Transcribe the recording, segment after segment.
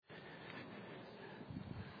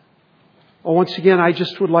Well, once again, I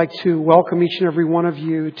just would like to welcome each and every one of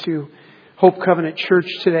you to Hope Covenant Church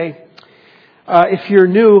today. If you're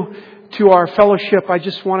new to our fellowship, I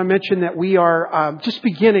just want to mention that we are just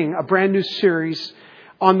beginning a brand new series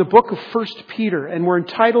on the book of 1 Peter, and we're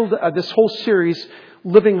entitled this whole series,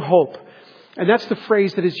 Living Hope. And that's the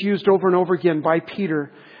phrase that is used over and over again by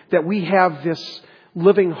Peter, that we have this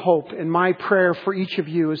living hope. And my prayer for each of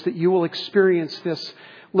you is that you will experience this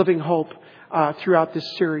living hope throughout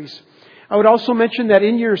this series. I would also mention that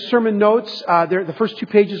in your sermon notes, the first 2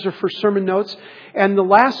 pages are for sermon notes, and the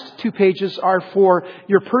last 2 pages are for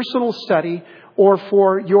your personal study or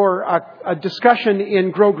for your discussion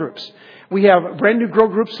in grow groups. We have brand new grow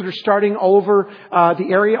groups that are starting all over the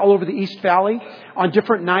area, all over the East Valley on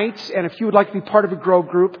different nights. And if you would like to be part of a grow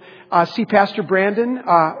group, see Pastor Brandon,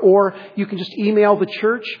 or you can just email the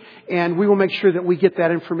church and we will make sure that we get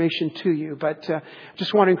that information to you. But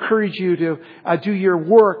just want to encourage you to do your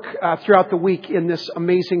work throughout the week in this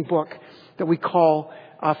amazing book that we call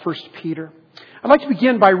 1 Peter. I'd like to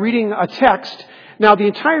begin by reading a text. Now, the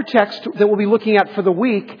entire text that we'll be looking at for the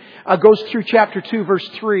week goes through chapter 2, verse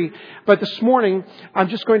 3. But this morning, I'm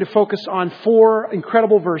just going to focus on 4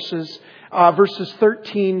 incredible verses, verses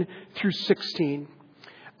 13 through 16.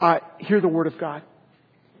 Hear the word of God.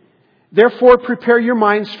 Therefore, prepare your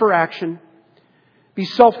minds for action. Be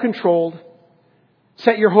self-controlled.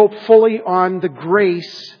 Set your hope fully on the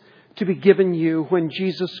grace to be given you when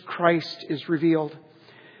Jesus Christ is revealed.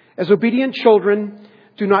 As obedient children,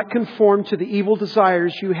 do not conform to the evil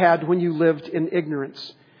desires you had when you lived in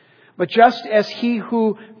ignorance. But just as He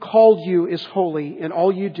who called you is holy in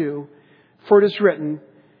all you do, for it is written,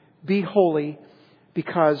 be holy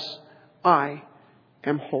because I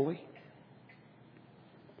am holy.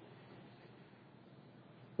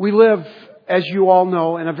 We live, as you all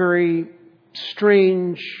know, in a very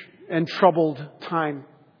strange and troubled time.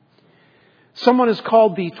 Someone has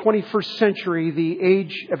called the 21st century the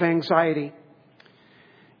age of anxiety.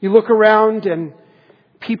 You look around and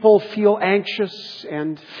people feel anxious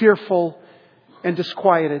and fearful and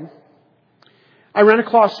disquieted. I ran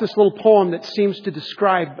across this little poem that seems to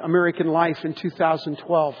describe American life in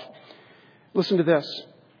 2012. Listen to this.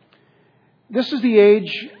 This is the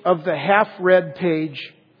age of the half-read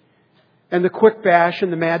page and the quick bash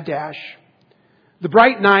and the mad dash. The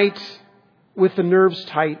bright night with the nerves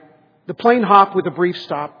tight. The plane hop with a brief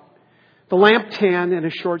stop. The lamp tan and a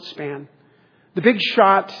short span. The big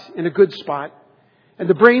shot in a good spot, and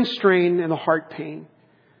the brain strain and the heart pain,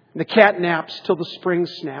 and the cat naps till the spring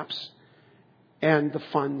snaps, and the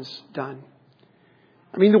fun's done.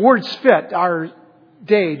 I mean, the words fit our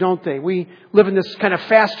day, don't they? We live in this kind of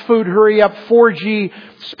fast food, hurry up, 4G,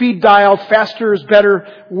 speed dial, faster is better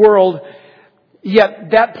world.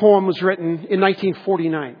 Yet that poem was written in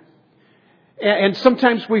 1949. And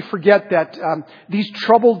sometimes we forget that these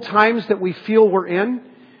troubled times that we feel we're in,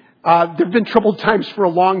 there have been troubled times for a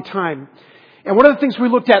long time. And one of the things we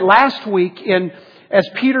looked at last week, as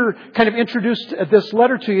Peter kind of introduced this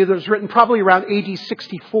letter to you that was written probably around AD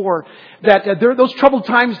 64, that those troubled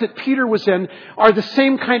times that Peter was in are the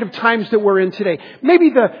same kind of times that we're in today.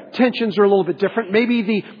 Maybe the tensions are a little bit different. Maybe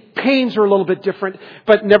the pains are a little bit different.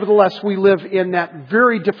 But nevertheless, we live in that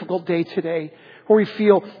very difficult day today where we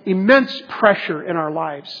feel immense pressure in our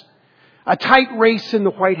lives. A tight race in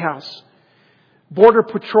the White House. Border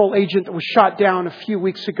Patrol agent that was shot down a few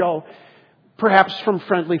weeks ago, perhaps from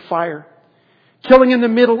friendly fire. Killing in the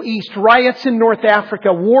Middle East, riots in North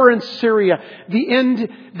Africa, war in Syria.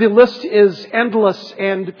 The list is endless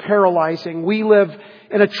and paralyzing. We live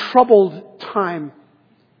in a troubled time.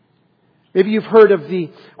 Maybe you've heard of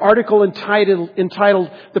the article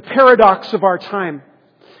entitled The Paradox of Our Time.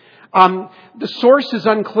 The source is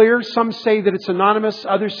unclear. Some say that it's anonymous.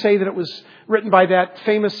 Others say that it was written by that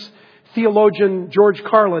famous theologian George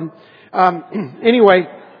Carlin. Anyway,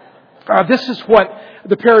 this is what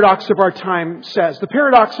the paradox of our time says. The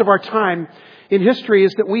paradox of our time in history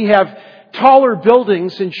is that we have taller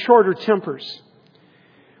buildings and shorter tempers,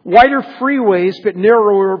 wider freeways but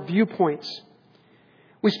narrower viewpoints.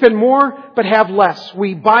 We spend more but have less.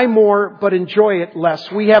 We buy more but enjoy it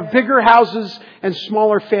less. We have bigger houses and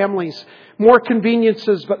smaller families, more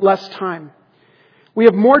conveniences but less time. We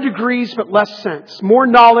have more degrees but less sense, more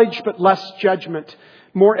knowledge but less judgment,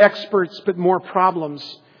 more experts but more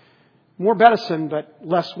problems, more medicine but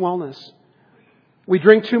less wellness. We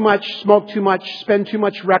drink too much, smoke too much, spend too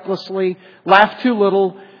much recklessly, laugh too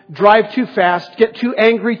little, drive too fast, get too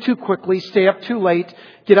angry too quickly, stay up too late,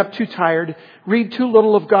 get up too tired, read too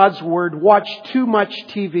little of God's Word, watch too much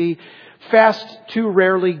TV, fast too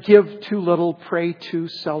rarely, give too little, pray too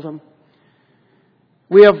seldom.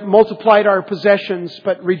 We have multiplied our possessions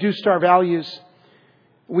but reduced our values.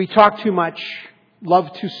 We talk too much,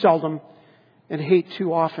 love too seldom, and hate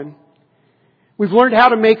too often. We've learned how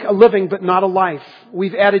to make a living but not a life.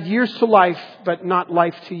 We've added years to life but not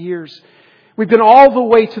life to years. We've been all the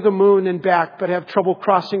way to the moon and back but have trouble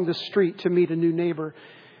crossing the street to meet a new neighbor.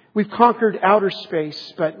 We've conquered outer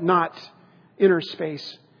space but not inner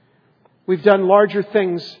space. We've done larger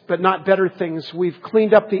things but not better things. We've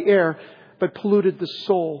cleaned up the air but polluted the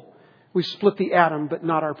soul. We've split the atom but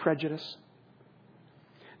not our prejudice.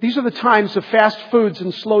 These are the times of fast foods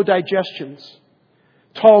and slow digestions.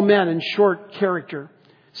 Tall men and short character.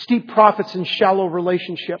 Steep profits and shallow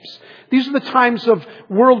relationships. These are the times of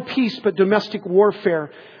world peace but domestic warfare.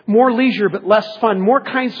 More leisure but less fun. More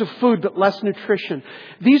kinds of food but less nutrition.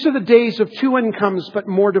 These are the days of 2 incomes but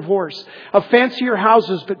more divorce. Of fancier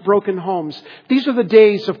houses but broken homes. These are the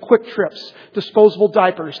days of quick trips, disposable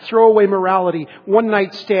diapers, throwaway morality,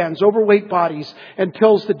 one-night stands, overweight bodies, and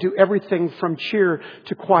pills that do everything from cheer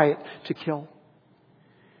to quiet to kill.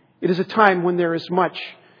 It is a time when there is much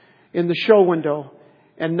in the show window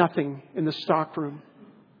and nothing in the stockroom.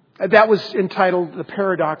 That was entitled The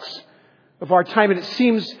Paradox of Our Time, and it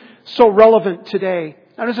seems so relevant today.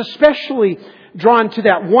 I was especially drawn to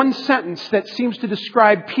that one sentence that seems to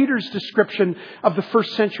describe Peter's description of the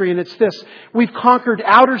first century, and it's this: we've conquered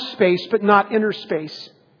outer space but not inner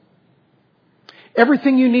space.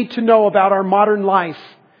 Everything you need to know about our modern life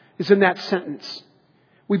is in that sentence.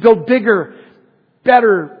 We build bigger,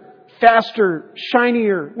 better, faster,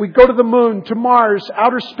 shinier. We go to the moon, to Mars.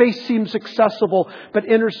 Outer space seems accessible, but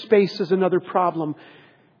inner space is another problem.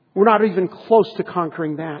 We're not even close to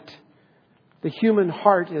conquering that. The human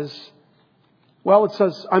heart is, well, it's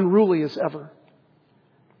as unruly as ever.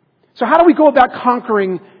 So how do we go about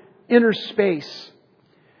conquering inner space?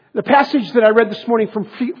 The passage that I read this morning from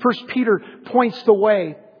 1 Peter points the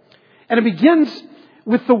way. And it begins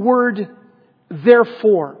with the word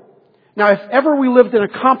therefore. Now, if ever we lived in a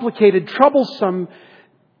complicated, troublesome,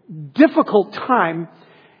 difficult time,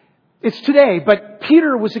 it's today. But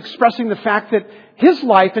Peter was expressing the fact that his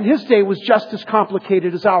life and his day was just as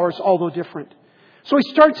complicated as ours, although different. So he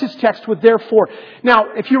starts his text with therefore.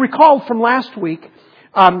 Now, if you recall from last week,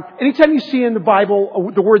 anytime you see in the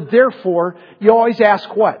Bible the word therefore, you always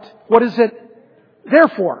ask what? What is it?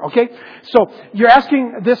 Therefore, okay? So you're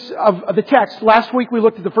asking this of the text. Last week we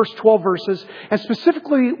looked at the first 12 verses, and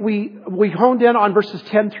specifically we honed in on verses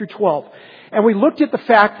 10 through 12. And we looked at the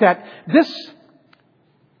fact that this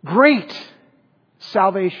great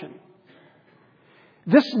salvation,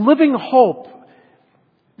 this living hope,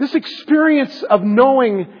 this experience of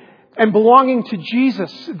knowing and belonging to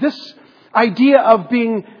Jesus, this idea of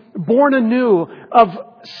being born anew, of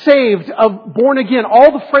saved, of born again,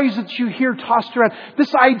 all the phrases that you hear tossed around,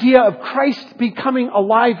 this idea of Christ becoming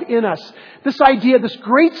alive in us, this idea, this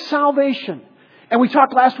great salvation. And we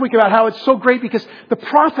talked last week about how it's so great because the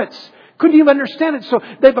prophets couldn't even understand it. So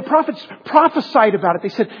the prophets prophesied about it. They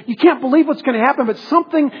said, you can't believe what's going to happen, but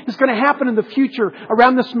something is going to happen in the future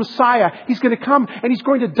around this Messiah. He's going to come and He's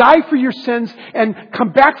going to die for your sins and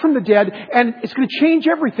come back from the dead, and it's going to change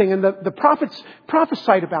everything. And the prophets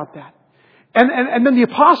prophesied about that. And then the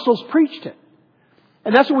apostles preached it.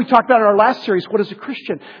 And that's what we talked about in our last series, What is a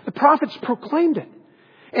Christian? The prophets proclaimed it.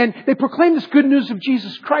 And they proclaimed this good news of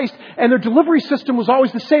Jesus Christ, and their delivery system was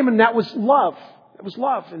always the same, and that was love. It was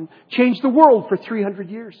love, and changed the world for 300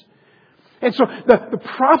 years. And so the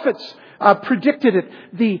prophets predicted it.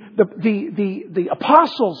 The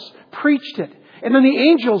apostles preached it. And then the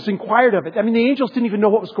angels inquired of it. I mean, the angels didn't even know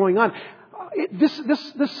what was going on. This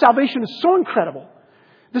salvation is so incredible.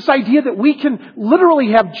 This idea that we can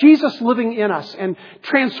literally have Jesus living in us and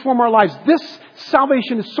transform our lives. This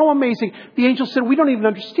salvation is so amazing. The angels said, we don't even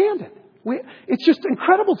understand it. It's just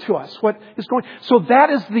incredible to us what is going on. So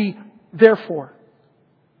that is the therefore.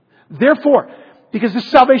 Therefore, because this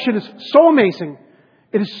salvation is so amazing,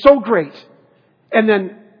 it is so great. And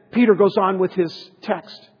then Peter goes on with his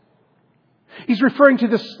text. He's referring to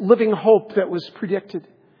this living hope that was predicted.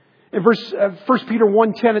 In 1 Peter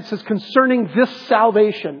 1:10, it says, concerning this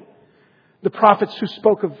salvation, the prophets who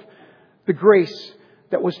spoke of the grace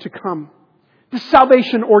that was to come. This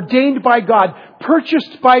salvation ordained by God,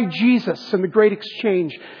 purchased by Jesus in the great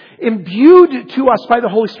exchange, imbued to us by the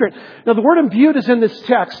Holy Spirit. Now, the word imbued is in this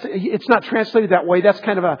text. It's not translated that way. That's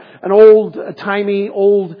kind of an old-timey,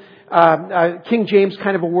 old King James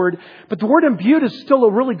kind of a word. But the word imbued is still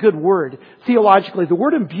a really good word theologically. The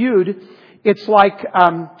word imbued, it's like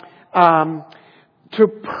to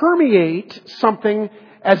permeate something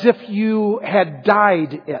as if you had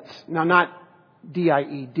dyed it. Now, not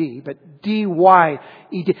D-I-E-D, but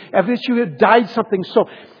D-Y-E-D. Evidence you have died something. So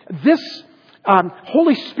this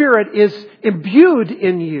Holy Spirit is imbued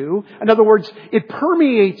in you. In other words, it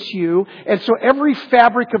permeates you. And so every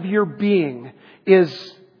fabric of your being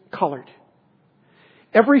is colored.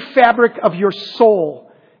 Every fabric of your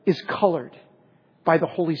soul is colored by the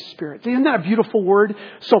Holy Spirit. Isn't that a beautiful word?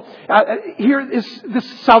 So here is this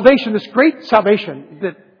salvation, this great salvation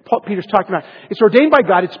that Peter's talking about. It's ordained by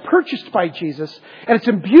God. It's purchased by Jesus. And it's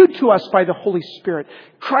imbued to us by the Holy Spirit.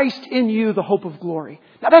 Christ in you, the hope of glory.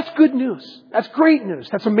 Now that's good news. That's great news.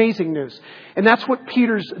 That's amazing news. And that's what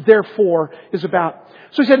Peter's therefore is about.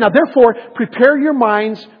 So he said, now therefore, prepare your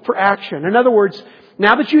minds for action. In other words,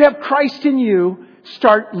 now that you have Christ in you,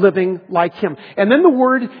 start living like Him. And then the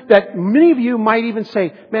word that many of you might even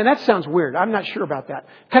say, man, that sounds weird. I'm not sure about that.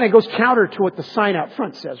 Kind of goes counter to what the sign out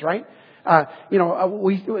front says, right?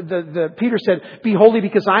 Peter said, be holy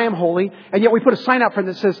because I am holy. And yet we put a sign out front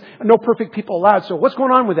that says, no perfect people allowed. So what's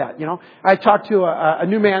going on with that? I talked to a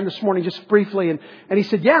new man this morning just briefly and he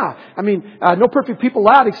said, no perfect people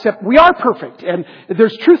allowed except we are perfect. And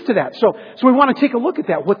there's truth to that. So we want to take a look at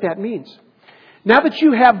that, what that means. Now that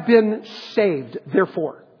you have been saved,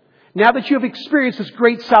 therefore, now that you have experienced this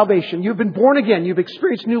great salvation, you've been born again, you've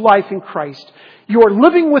experienced new life in Christ, you are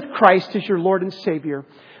living with Christ as your Lord and Savior.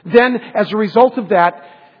 Then, as a result of that,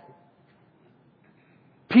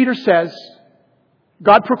 Peter says,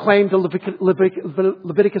 God proclaimed in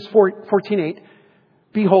Leviticus 14:8,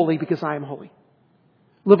 be holy because I am holy.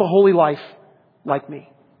 Live a holy life like me.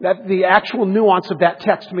 That the actual nuance of that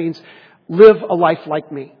text means live a life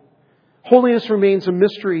like me. Holiness remains a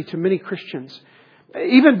mystery to many Christians.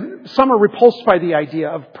 Even some are repulsed by the idea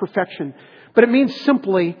of perfection. But it means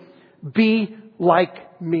simply be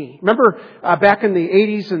like me. Remember back in the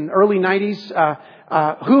 80s and early 90s,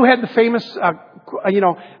 who had the famous,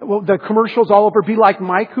 the commercials all over, be like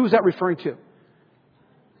Mike? Who's that referring to?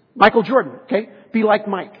 Michael Jordan, okay? Be like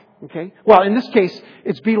Mike, okay? Well, in this case,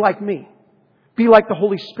 it's be like me. Be like the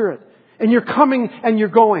Holy Spirit. And you're coming and you're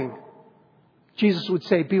going. Jesus would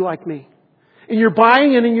say, be like me. In your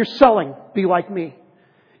buying and in your selling, be like me.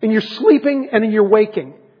 In your sleeping and in your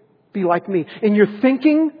waking, be like me. In your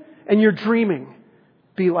thinking and your dreaming,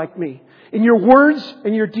 be like me. In your words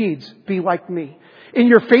and your deeds, be like me. In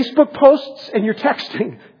your Facebook posts and your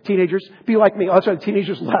texting, teenagers, be like me. Oh, that's why the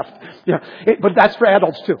teenagers left. Yeah, but that's for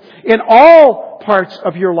adults too. In all parts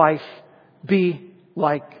of your life, be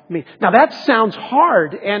like me. Now that sounds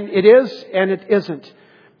hard, and it is and it isn't.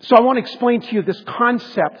 So I want to explain to you this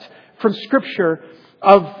concept from Scripture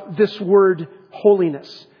of this word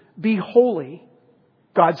holiness. Be holy,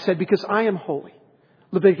 God said, because I am holy.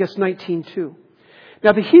 Leviticus 19:2.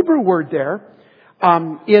 Now the Hebrew word there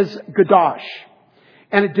is Kadosh.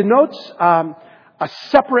 And it denotes a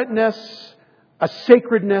separateness, a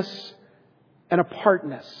sacredness, and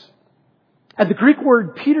apartness. And the Greek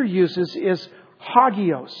word Peter uses is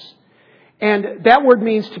hagios. And that word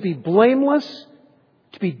means to be blameless,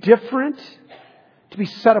 to be different, to be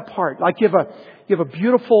set apart. Like you have a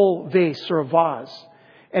beautiful vase or a vase,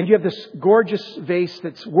 and you have this gorgeous vase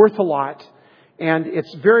that's worth a lot, and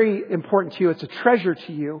it's very important to you. It's a treasure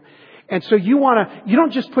to you. And so you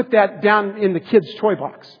don't just put that down in the kids' toy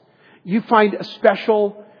box. You find a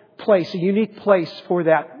special place, a unique place for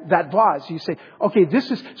that vase. You say, okay,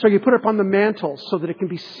 so you put it up on the mantle so that it can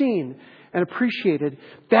be seen and appreciated.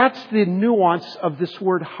 That's the nuance of this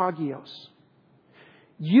word hagios.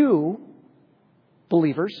 You,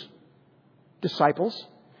 believers, disciples,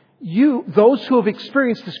 those who have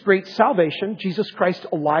experienced this great salvation, Jesus Christ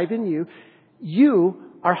alive in you,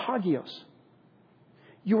 you are hagios.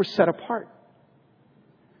 You were set apart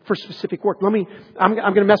for specific work. I'm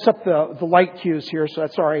going to mess up the light cues here, so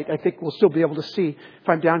that's all right. I think we'll still be able to see if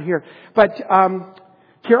I'm down here. But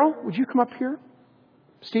Carol, would you come up here?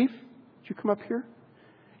 Steve, would you come up here?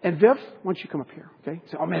 And Viv, why don't you come up here? Okay.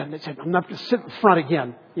 So, oh man, I'm not going to sit in front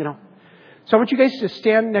again. So I want you guys to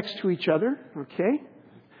stand next to each other. Okay.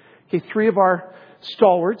 Okay. 3 of our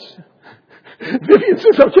stalwarts. Vivian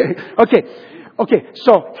says, okay. Okay,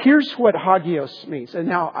 so here's what hagios means. And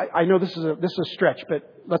now, I know this is a stretch, but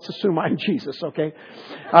let's assume I'm Jesus, okay?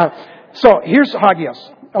 So here's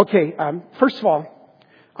hagios. Okay, first of all,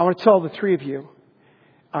 I want to tell the 3 of you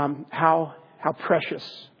how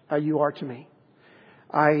precious you are to me.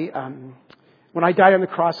 When I died on the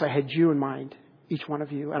cross, I had you in mind, each one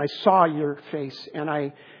of you, and I saw your face, and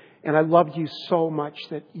I loved you so much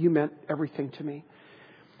that you meant everything to me.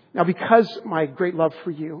 Now, because my great love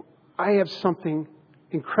for you, I have something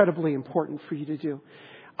incredibly important for you to do.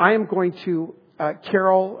 I am going to,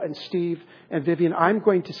 Carol and Steve and Vivian, I'm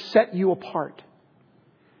going to set you apart.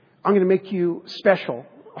 I'm going to make you special,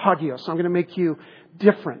 hagios. I'm going to make you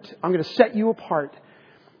different. I'm going to set you apart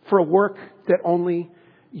for a work that only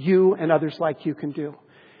you and others like you can do.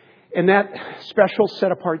 And that special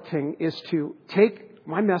set apart thing is to take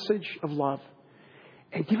my message of love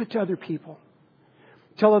and give it to other people.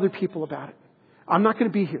 Tell other people about it. I'm not going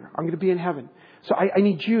to be here. I'm going to be in heaven. So I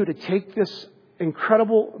need you to take this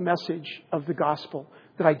incredible message of the gospel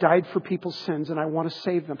that I died for people's sins and I want to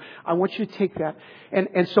save them. I want you to take that.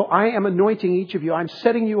 And so I am anointing each of you. I'm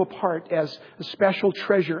setting you apart as a special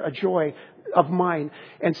treasure, a joy of mine,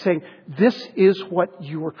 and saying, this is what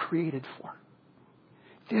you were created for.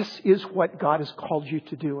 This is what God has called you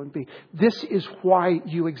to do and be. This is why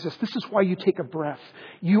you exist. This is why you take a breath.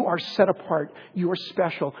 You are set apart. You are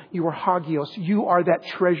special. You are hagios. You are that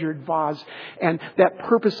treasured vase. And that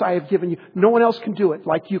purpose I have given you, no one else can do it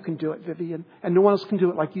like you can do it, Vivian. And no one else can do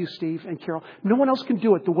it like you, Steve and Carol. No one else can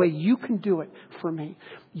do it the way you can do it for me.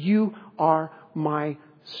 You are my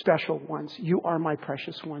special ones. You are my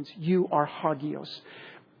precious ones. You are hagios.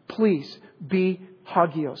 Please be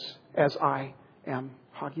hagios as I am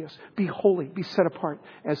hagios. Be holy. Be set apart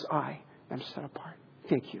as I am set apart.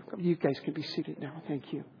 Thank you. You guys can be seated now.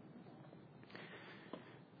 Thank you.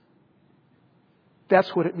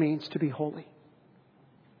 That's what it means to be holy.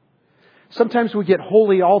 Sometimes we get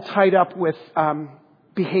holy all tied up with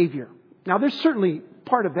behavior. Now, there's certainly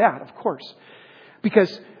part of that, of course.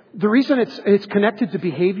 Because the reason it's connected to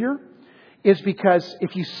behavior is because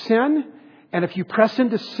if you sin, and if you press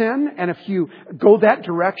into sin, and if you go that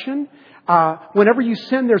direction, whenever you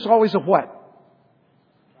sin, there's always a what?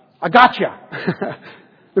 A gotcha.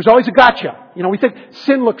 There's always a gotcha. You know, we think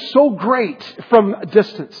sin looks so great from a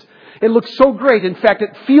distance. It looks so great. In fact,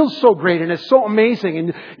 it feels so great and it's so amazing.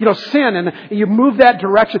 And, you know, sin and you move that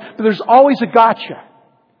direction. But there's always a gotcha.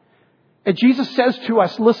 And Jesus says to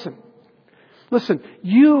us, listen,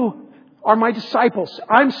 you are my disciples.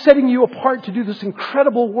 I'm setting you apart to do this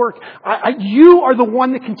incredible work. You are the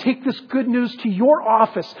one that can take this good news to your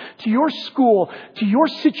office, to your school, to your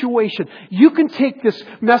situation. You can take this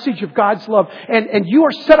message of God's love and you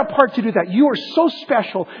are set apart to do that. You are so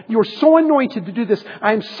special. You are so anointed to do this.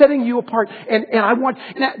 I am setting you apart. And I want,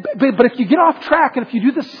 but if you get off track and if you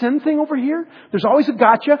do the sin thing over here, there's always a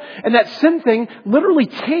gotcha. And that sin thing literally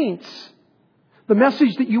taints the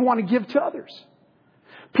message that you want to give to others.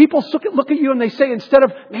 People look at you and they say, instead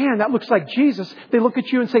of, man, that looks like Jesus, they look at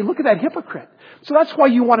you and say, look at that hypocrite. So that's why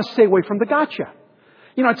you want to stay away from the gotcha.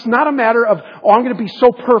 You know, it's not a matter of, I'm going to be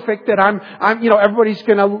so perfect that everybody's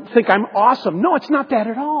going to think I'm awesome. No, it's not that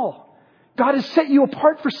at all. God has set you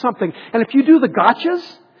apart for something. And if you do the gotchas,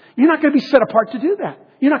 you're not going to be set apart to do that.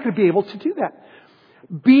 You're not going to be able to do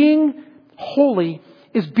that. Being holy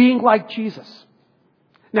is being like Jesus.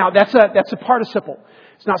 Now, that's a participle.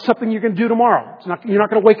 It's not something you're going to do tomorrow. You're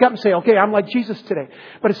not going to wake up and say, okay, I'm like Jesus today.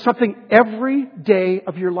 But it's something every day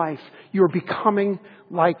of your life. You're becoming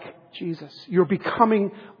like Jesus. You're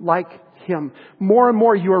becoming like Him. More and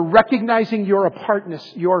more you are recognizing your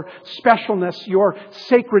apartness, your specialness, your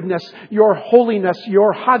sacredness, your holiness,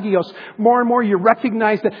 your hagios. More and more you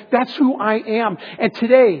recognize that that's who I am. And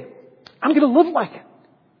today, I'm going to live like it.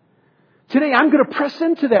 Today, I'm going to press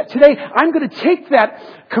into that. Today, I'm going to take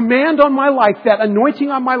that command on my life, that anointing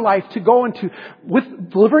on my life to go into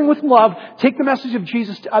delivering with love, take the message of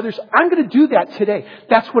Jesus to others. I'm going to do that today.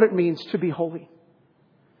 That's what it means to be holy.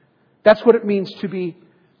 That's what it means to be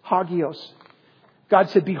hagios. God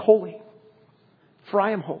said, be holy, for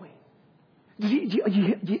I am holy.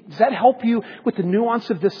 Does that help you with the nuance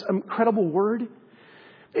of this incredible word?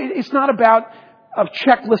 It's not about a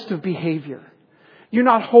checklist of behavior. You're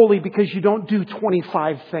not holy because you don't do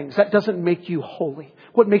 25 things. That doesn't make you holy.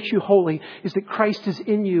 What makes you holy is that Christ is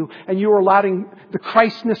in you and you're allowing the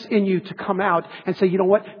Christness in you to come out and say, you know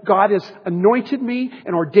what? God has anointed me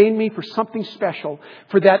and ordained me for something special.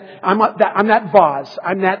 For that, I'm that vase.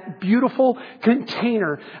 I'm that beautiful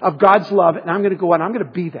container of God's love and I'm going to go out and I'm going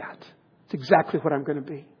to be that. It's exactly what I'm going to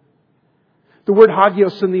be. The word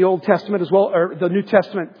hagios in the Old Testament as well, or the New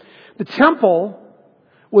Testament, the temple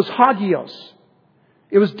was hagios.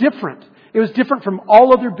 It was different. It was different from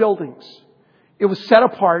all other buildings. It was set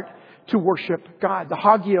apart to worship God.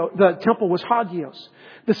 The temple was hagios.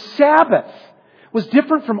 The Sabbath was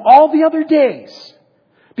different from all the other days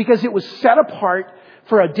because it was set apart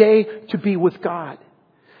for a day to be with God.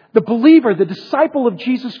 The believer, the disciple of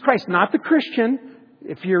Jesus Christ, not the Christian.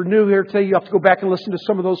 If you're new here today, you have to go back and listen to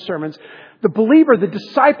some of those sermons. The believer, the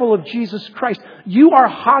disciple of Jesus Christ, you are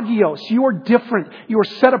hagios. You are different. You are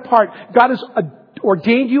set apart. God has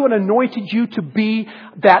ordained you and anointed you to be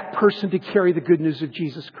that person to carry the good news of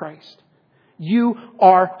Jesus Christ. You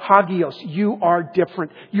are hagios. You are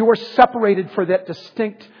different. You are separated for that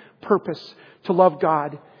distinct purpose to love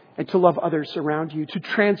God and to love others around you, to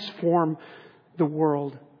transform the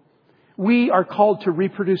world. We are called to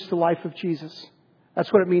reproduce the life of Jesus.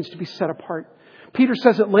 That's what it means to be set apart. Peter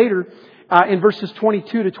says it later in verses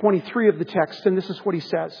 22 to 23 of the text, and this is what he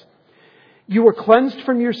says. You were cleansed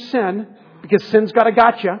from your sin, because sin's got a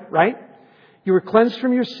gotcha, right? You were cleansed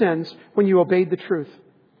from your sins when you obeyed the truth.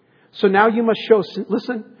 So now you must show,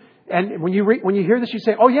 listen, and when you hear this, you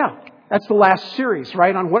say, oh yeah, that's the last series,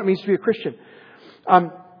 right, on what it means to be a Christian.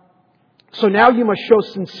 So now you must show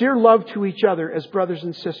sincere love to each other as brothers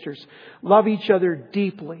and sisters. Love each other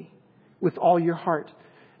deeply with all your heart.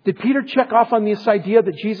 Did Peter check off on this idea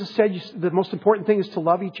that Jesus said the most important thing is to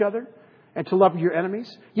love each other and to love your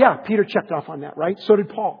enemies? Yeah, Peter checked off on that, right? So did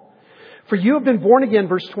Paul. For you have been born again,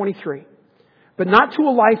 verse 23, but not to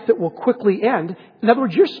a life that will quickly end. In other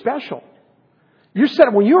words, you're special. You're set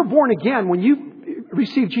up. When you were born again, when you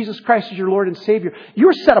received Jesus Christ as your Lord and Savior,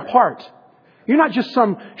 you're set apart. You're not just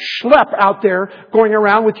some schlep out there going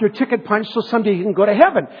around with your ticket punched so someday you can go to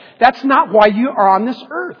heaven. That's not why you are on this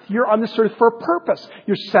earth. You're on this earth for a purpose.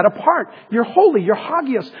 You're set apart. You're holy. You're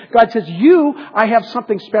hagios. God says, I have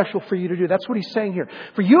something special for you to do. That's what He's saying here.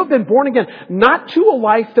 For you have been born again, not to a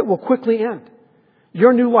life that will quickly end.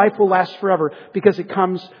 Your new life will last forever because it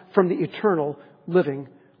comes from the eternal living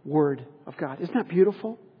Word of God. Isn't that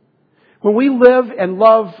beautiful? When we live and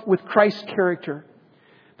love with Christ's character,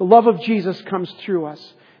 the love of Jesus comes through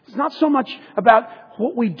us. It's not so much about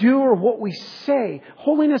what we do or what we say.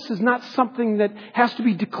 Holiness is not something that has to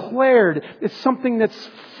be declared. It's something that's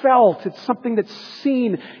felt. It's something that's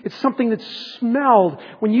seen. It's something that's smelled.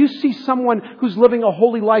 When you see someone who's living a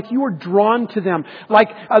holy life, you are drawn to them. Like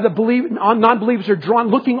non-believers are drawn,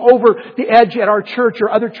 looking over the edge at our church or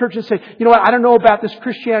other churches and say, you know what, I don't know about this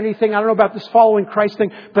Christianity thing. I don't know about this following Christ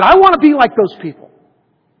thing, but I want to be like those people.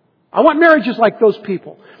 I want marriages like those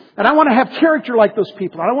people. And I want to have character like those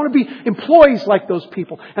people. And I want to be employees like those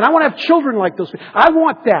people. And I want to have children like those people. I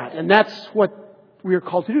want that. And that's what we are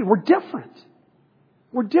called to do. We're different.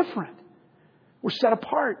 We're different. We're set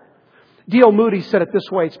apart. D.L. Moody said it this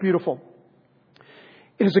way. It's beautiful.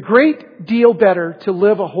 It is a great deal better to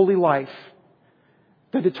live a holy life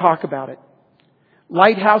than to talk about it.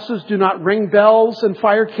 Lighthouses do not ring bells and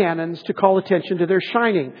fire cannons to call attention to their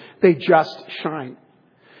shining. They just shine.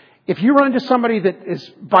 If you run into somebody that is,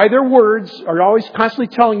 by their words, are always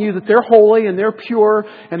constantly telling you that they're holy and they're pure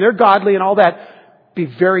and they're godly and all that, be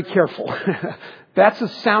very careful. That's a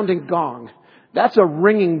sounding gong. That's a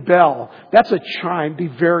ringing bell. That's a chime. Be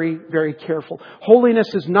very, very careful.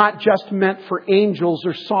 Holiness is not just meant for angels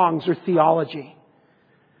or songs or theology,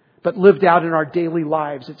 but lived out in our daily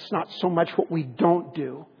lives. It's not so much what we don't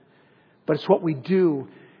do, but it's what we do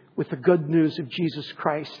with the good news of Jesus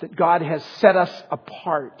Christ, that God has set us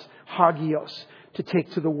apart, hagios, to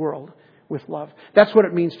take to the world with love. That's what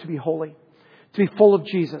it means to be holy, to be full of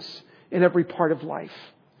Jesus in every part of life.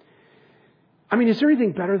 I mean, is there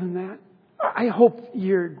anything better than that? I hope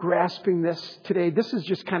you're grasping this today. This has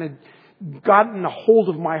just kind of gotten a hold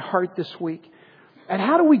of my heart this week. And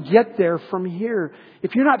how do we get there from here?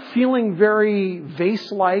 If you're not feeling very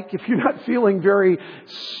vase-like, if you're not feeling very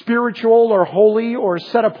spiritual or holy or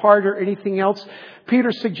set apart or anything else,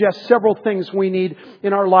 Peter suggests several things we need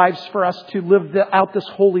in our lives for us to live out this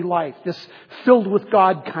holy life, this filled with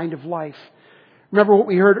God kind of life. Remember what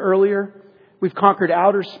we heard earlier? We've conquered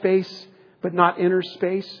outer space, but not inner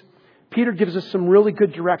space. Peter gives us some really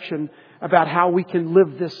good direction about how we can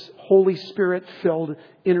live this Holy Spirit-filled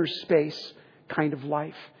inner space kind of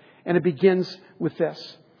life. And it begins with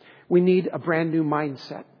this. We need a brand new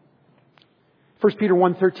mindset. 1 Peter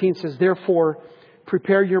 1:13 says, therefore,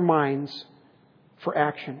 prepare your minds for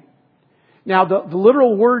action. Now, the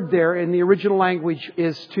literal word there in the original language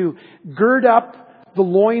is to gird up the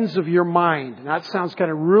loins of your mind. And that sounds kind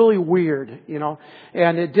of really weird,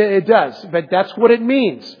 and it does, but that's what it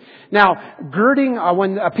means. Now, girding,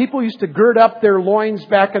 when people used to gird up their loins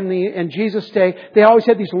back in Jesus' day, they always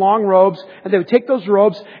had these long robes, and they would take those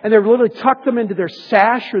robes and they would literally tuck them into their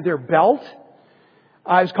sash or their belt.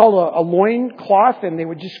 It was called a loin cloth, and they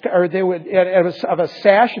would of a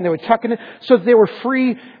sash, and they would tuck it in so that they were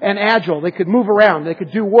free and agile. They could move around. They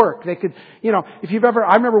could do work. They could,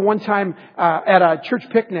 I remember one time at a church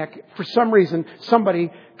picnic, for some reason,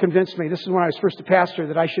 somebody convinced me, this is when I was first a pastor,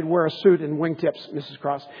 that I should wear a suit and wingtips, Mrs.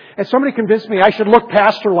 Cross. And somebody convinced me I should look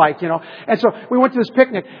pastor-like, And so we went to this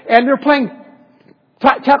picnic, and they're playing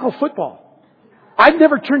tackle football. I've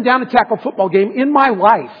never turned down a tackle football game in my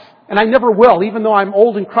life. And I never will, even though I'm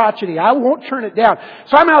old and crotchety. I won't turn it down.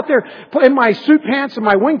 So I'm out there in my suit pants and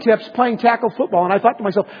my wingtips playing tackle football. And I thought to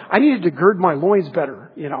myself, I needed to gird my loins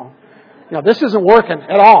better, this isn't working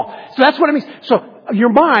at all. So that's what it means. So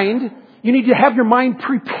your mind, you need to have your mind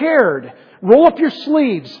prepared. Roll up your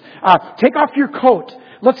sleeves. Take off your coat.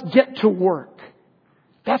 Let's get to work.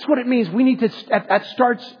 That's what it means. We need to, that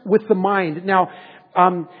starts with the mind. Now,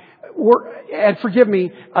 and forgive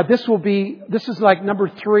me, this is like number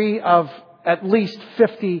 3 of at least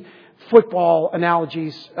 50 football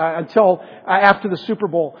analogies until after the Super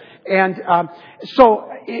Bowl. And so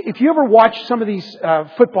if you ever watch some of these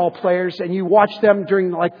football players and you watch them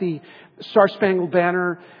during like the Star Spangled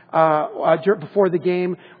Banner before the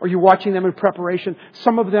game, or you're watching them in preparation,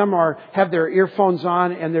 some of them have their earphones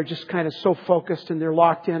on and they're just kind of so focused and they're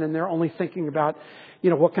locked in and they're only thinking about,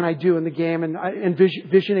 what can I do in the game, and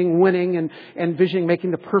envisioning winning and envisioning making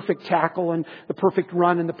the perfect tackle and the perfect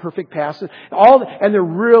run and the perfect pass. And they're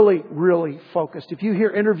really, really focused. If you hear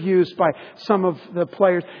interviews by some of the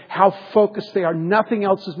players, how focused they are, nothing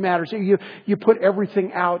else matters. You put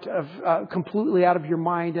everything completely out of your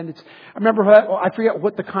mind. And I remember, I forget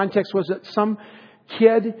what the context was, that some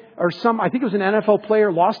kid I think it was an NFL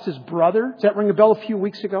player, lost his brother. Does that ring a bell a few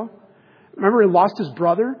weeks ago? Remember, he lost his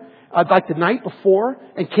brother like the night before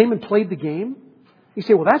and came and played the game. You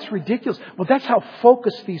say, well, that's ridiculous. Well, that's how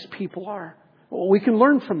focused these people are. Well, we can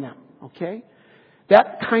learn from them, okay?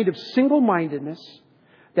 That kind of single-mindedness,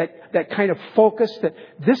 that kind of focus, that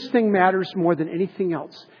this thing matters more than anything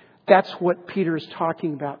else. That's what Peter is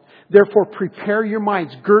talking about. Therefore, prepare your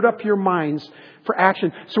minds. Gird up your minds for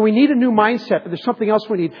action. So we need a new mindset, but there's something else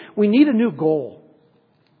we need. We need a new goal.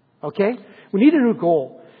 Okay? We need a new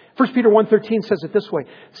goal. 1 Peter 1:13 says it this way: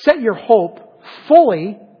 set your hope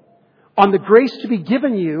fully on the grace to be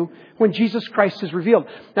given you when Jesus Christ is revealed.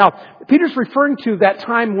 Now, Peter's referring to that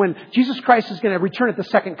time when Jesus Christ is going to return at the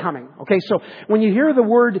second coming. Okay, so when you hear the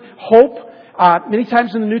word hope, many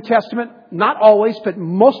times in the New Testament, not always, but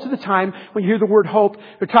most of the time, when you hear the word hope,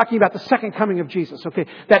 they're talking about the second coming of Jesus. Okay,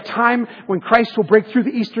 that time when Christ will break through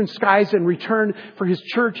the eastern skies and return for His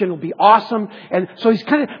church, and it'll be awesome. And so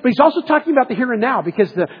but he's also talking about the here and now,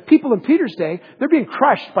 because the people in Peter's day, they're being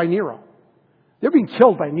crushed by Nero. They're being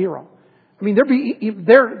killed by Nero. I mean,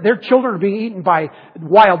 their children are being eaten by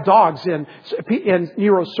wild dogs in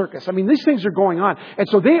Nero's circus. I mean, these things are going on. And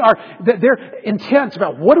so they're intense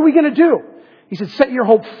about, what are we going to do? He said, set your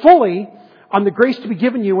hope fully on the grace to be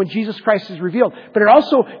given you when Jesus Christ is revealed. But it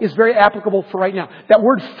also is very applicable for right now. That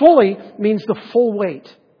word fully means the full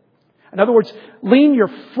weight. In other words, lean your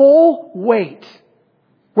full weight,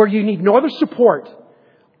 where you need no other support,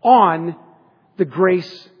 on the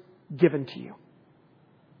grace given to you.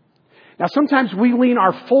 Now, sometimes we lean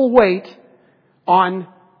our full weight on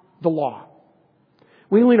the law.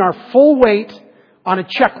 We lean our full weight on a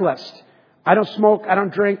checklist. I don't smoke, I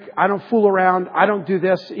don't drink, I don't fool around, I don't do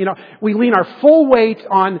this. We lean our full weight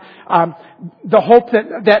on the hope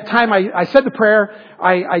that time I said the prayer,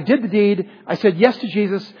 I did the deed, I said yes to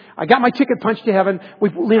Jesus, I got my ticket punched to heaven. We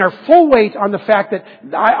lean our full weight on the fact that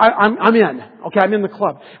I'm in. Okay, I'm in the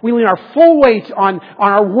club. We lean our full weight on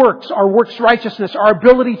our works righteousness, our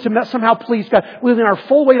ability to somehow please God. We lean our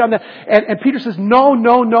full weight on that. And Peter says, no,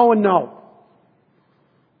 no, no, and no.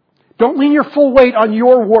 Don't lean your full weight on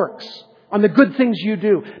your works, on the good things you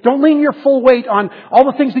do. Don't lean your full weight on all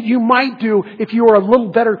the things that you might do if you were a little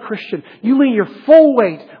better Christian. You lean your full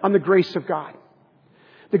weight on the grace of God.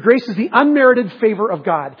 The grace is the unmerited favor of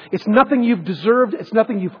God. It's nothing you've deserved. It's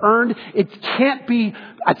nothing you've earned. It can't be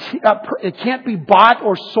bought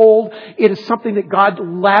or sold. It is something that God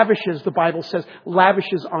lavishes, the Bible says,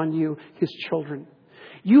 lavishes on you, His children.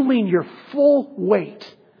 You lean your full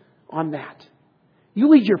weight on that. You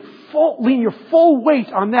lean your full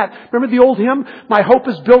weight on that. Remember the old hymn? My hope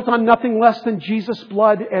is built on nothing less than Jesus'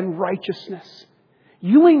 blood and righteousness.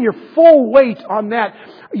 You lean your full weight on that.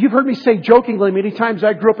 You've heard me say jokingly many times,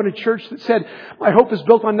 I grew up in a church that said, my hope is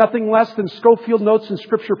built on nothing less than Schofield Notes and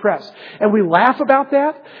Scripture Press. And we laugh about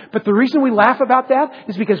that. But the reason we laugh about that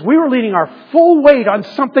is because we were leaning our full weight on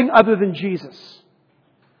something other than Jesus.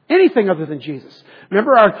 Anything other than Jesus.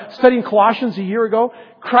 Remember our studying Colossians a year ago?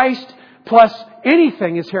 Christ plus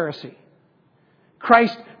anything is heresy.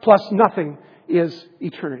 Christ plus nothing is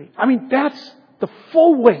eternity. I mean, that's the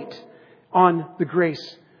full weight on the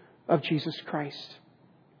grace of Jesus Christ.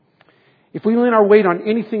 If we lean our weight on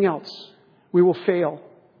anything else, we will fail.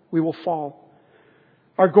 We will fall.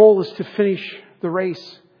 Our goal is to finish the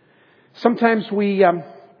race. Sometimes we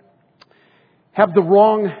have the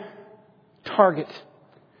wrong target.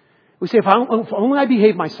 We say, if only I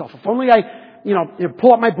behave myself, if only I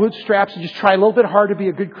pull up my bootstraps and just try a little bit hard to be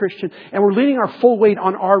a good Christian. And we're leaning our full weight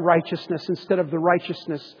on our righteousness instead of the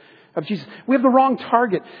righteousness of Jesus. We have the wrong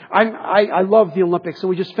target. I love the Olympics, and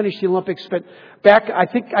we just finished the Olympics. But back,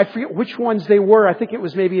 I forget which ones they were. I think it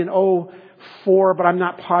was maybe in 2004, but I'm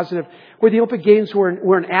not positive. Where the Olympic Games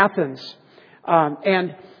were in Athens.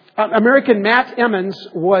 And American Matt Emmons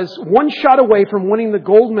was one shot away from winning the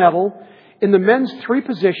gold medal in the men's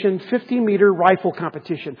 3-position 50-meter rifle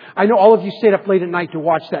competition. I know all of you stayed up late at night to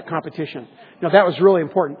watch that competition. That was really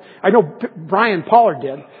important. I know Brian Pollard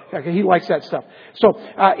did. Okay, he likes that stuff. So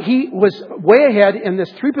he was way ahead in this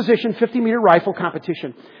 3-position 50-meter rifle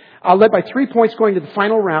competition. Led by 3 points going to the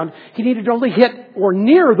final round. He needed to only hit or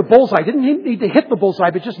near the bullseye. Didn't need to hit the bullseye,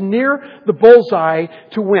 but just near the bullseye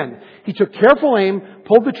to win. He took careful aim,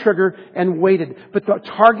 pulled the trigger, and waited. But the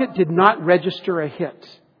target did not register a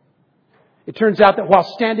hit. It turns out that while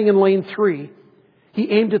standing in lane 3,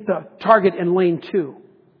 he aimed at the target in lane 2.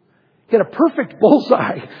 He had a perfect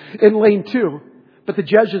bullseye in lane 2, but the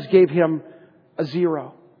judges gave him a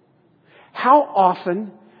 0. How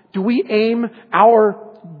often do we aim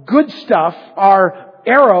our good stuff, our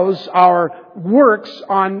arrows, our works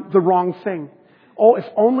on the wrong thing? Oh, if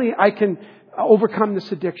only I can overcome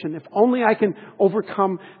this addiction. If only I can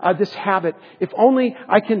overcome this habit. If only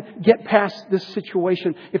I can get past this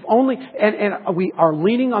situation. If only, and we are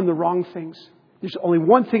leaning on the wrong things. There's only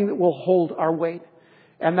one thing that will hold our weight,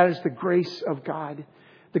 and that is the grace of God.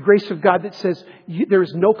 The grace of God that says there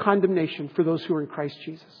is no condemnation for those who are in Christ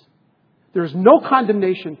Jesus. There is no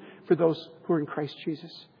condemnation for those who are in Christ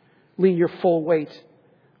Jesus. Lean your full weight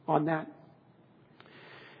on that.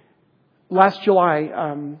 Last July,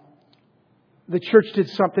 the church did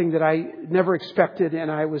something that I never expected, and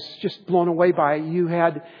I was just blown away by. You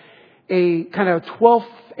had a kind of 12th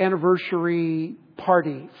anniversary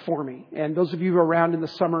party for me. And those of you who are around in the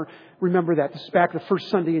summer remember that. This is back the first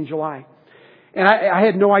Sunday in July. And I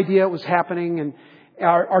had no idea it was happening. And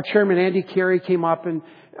our chairman, Andy Carey, came up and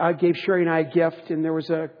gave Sherry and I a gift. And there was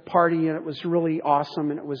a party, and it was really awesome,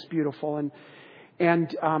 and it was beautiful.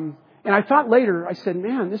 And I thought later, I said,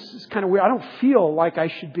 man, this is kind of weird. I don't feel like I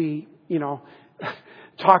should be,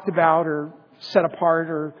 talked about or set apart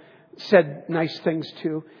or said nice things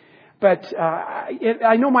to. But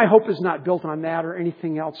I know my hope is not built on that or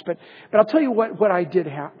anything else. But I'll tell you what did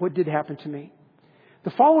happen to me. The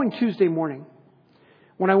following Tuesday morning,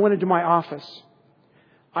 when I went into my office,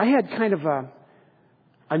 I had kind of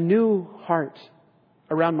a new heart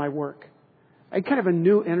around my work. I had kind of a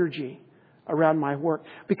new energy around my work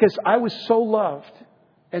because I was so loved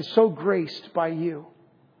and so graced by you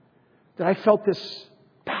that I felt this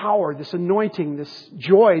power, this anointing, this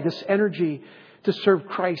joy, this energy to serve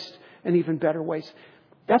Christ in even better ways.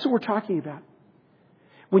 That's what we're talking about.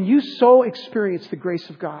 When you so experience the grace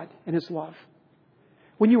of God and His love,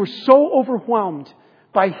 when you were so overwhelmed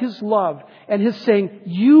by His love and His saying,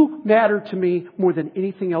 you matter to me more than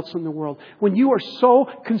anything else in the world. When you are so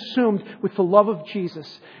consumed with the love of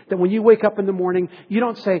Jesus that when you wake up in the morning, you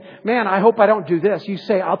don't say, man, I hope I don't do this. You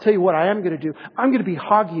say, I'll tell you what I am going to do. I'm going to be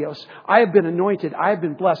hagios. I have been anointed. I have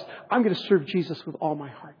been blessed. I'm going to serve Jesus with all my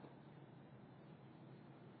heart.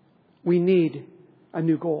 We need a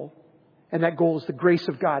new goal. And that goal is the grace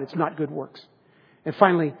of God. It's not good works. And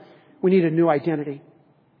finally, we need a new identity.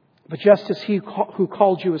 But just as He who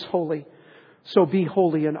called you is holy, so be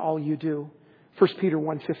holy in all you do. 1 Peter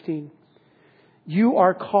 1:15. You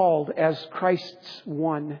are called as Christ's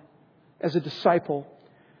one, as a disciple,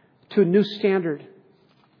 to a new standard,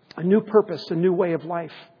 a new purpose, a new way of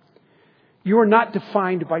life. You are not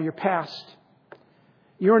defined by your past.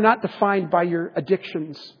 You are not defined by your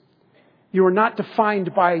addictions. You are not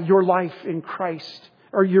defined by your life in Christ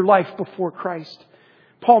or your life before Christ.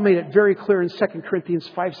 Paul made it very clear in 2 Corinthians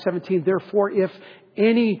 5:17. Therefore, if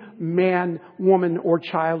any man, woman, or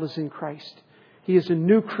child is in Christ, he is a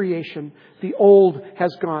new creation. The old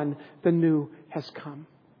has gone, the new has come.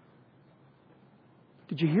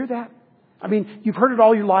 Did you hear that? I mean, you've heard it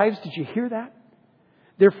all your lives. Did you hear that?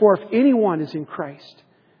 Therefore, if anyone is in Christ,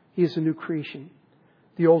 he is a new creation.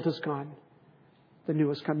 The old has gone, the new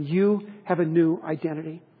has come. You have a new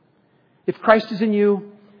identity. If Christ is in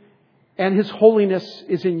you, and His holiness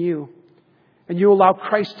is in you, and you allow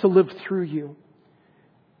Christ to live through you,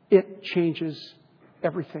 it changes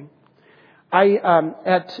everything.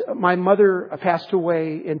 My mother passed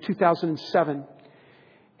away in 2007.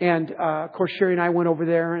 And, of course, Sherry and I went over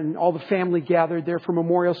there, and all the family gathered there for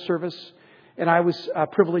memorial service. And I was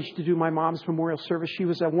privileged to do my mom's memorial service. She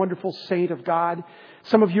was a wonderful saint of God.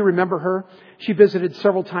 Some of you remember her. She visited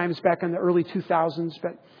several times back in the early 2000s,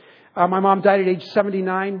 but my mom died at age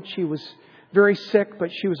 79. She was very sick,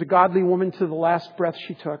 but she was a godly woman to the last breath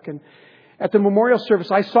she took. And at the memorial service,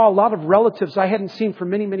 I saw a lot of relatives I hadn't seen for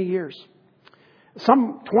many, many years.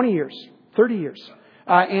 Some 20 years, 30 years.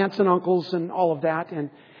 Aunts and uncles and all of that. And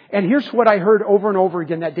here's what I heard over and over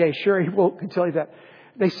again that day. Sherry can tell you that.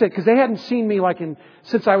 They said, because they hadn't seen me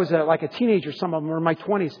since I was a teenager, some of them were in my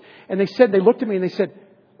 20s. And they looked at me and they said,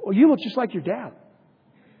 well, you look just like your dad.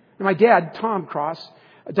 And my dad, Tom Cross,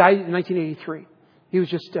 died in 1983. He was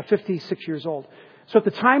just 56 years old. So at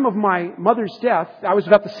the time of my mother's death, I was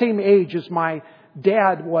about the same age as my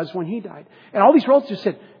dad was when he died. And all these relatives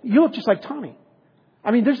said, you look just like Tommy.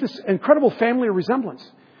 I mean, there's this incredible family resemblance.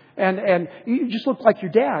 And you just look like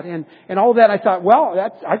your dad. And all that, I thought, well,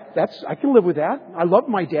 I can live with that. I love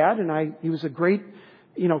my dad, and he was a great,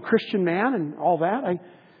 Christian man and all that.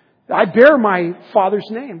 I bear my father's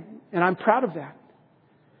name, and I'm proud of that.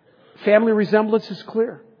 Family resemblance is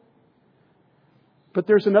clear. But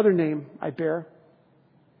there's another name I bear.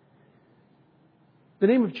 The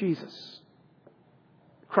name of Jesus.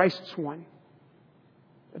 Christ's one.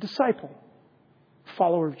 A disciple.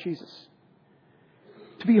 Follower of Jesus.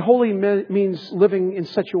 To be holy means living in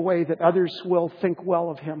such a way that others will think well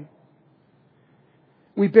of Him.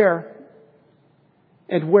 We bear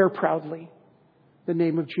and wear proudly the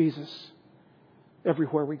name of Jesus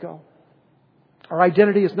everywhere we go. Our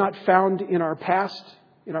identity is not found in our past,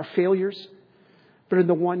 in our failures, but in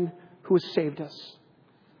the one who has saved us,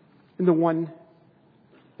 in the one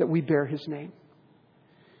that we bear His name.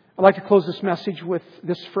 I'd like to close this message with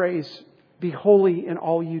this phrase, be holy in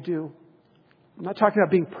all you do. I'm not talking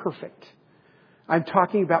about being perfect. I'm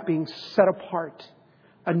talking about being set apart,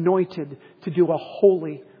 anointed to do a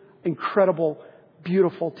holy, incredible,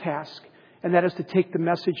 beautiful task. And that is to take the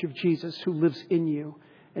message of Jesus who lives in you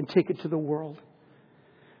and take it to the world.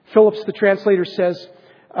 Phillips, the translator, says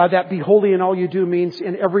that be holy in all you do means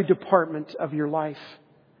in every department of your life.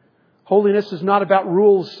 Holiness is not about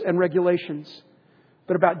rules and regulations,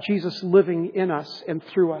 but about Jesus living in us and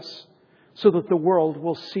through us so that the world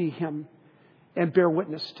will see Him and bear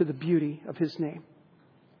witness to the beauty of His name.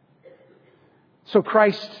 So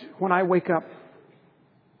Christ, when I wake up,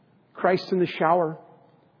 Christ in the shower,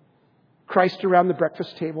 Christ around the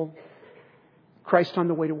breakfast table, Christ on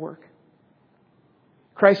the way to work.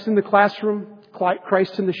 Christ in the classroom,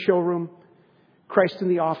 Christ in the showroom, Christ in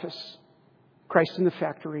the office, Christ in the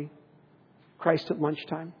factory, Christ at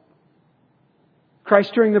lunchtime.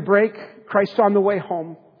 Christ during the break, Christ on the way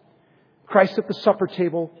home, Christ at the supper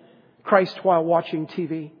table, Christ while watching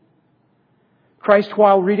TV, Christ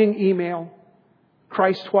while reading email,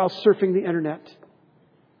 Christ while surfing the internet,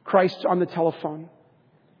 Christ on the telephone,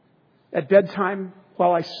 at bedtime,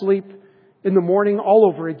 while I sleep, in the morning, all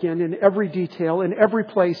over again, in every detail, in every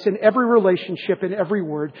place, in every relationship, in every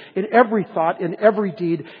word, in every thought, in every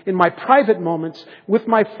deed, in my private moments, with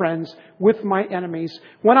my friends, with my enemies,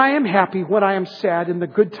 when I am happy, when I am sad, in the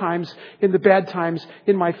good times, in the bad times,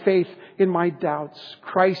 in my faith, in my doubts.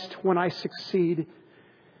 Christ when I succeed,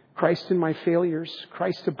 Christ in my failures,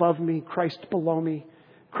 Christ above me, Christ below me,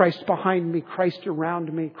 Christ behind me, Christ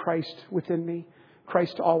around me, Christ within me,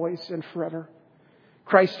 Christ always and forever.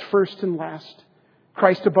 Christ first and last.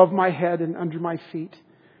 Christ above my head and under my feet.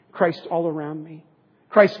 Christ all around me.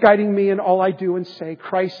 Christ guiding me in all I do and say.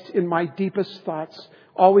 Christ in my deepest thoughts.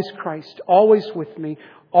 Always Christ. Always with me.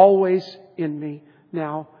 Always in me.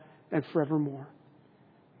 Now and forevermore.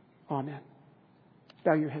 Amen.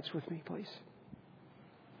 Bow your heads with me, please.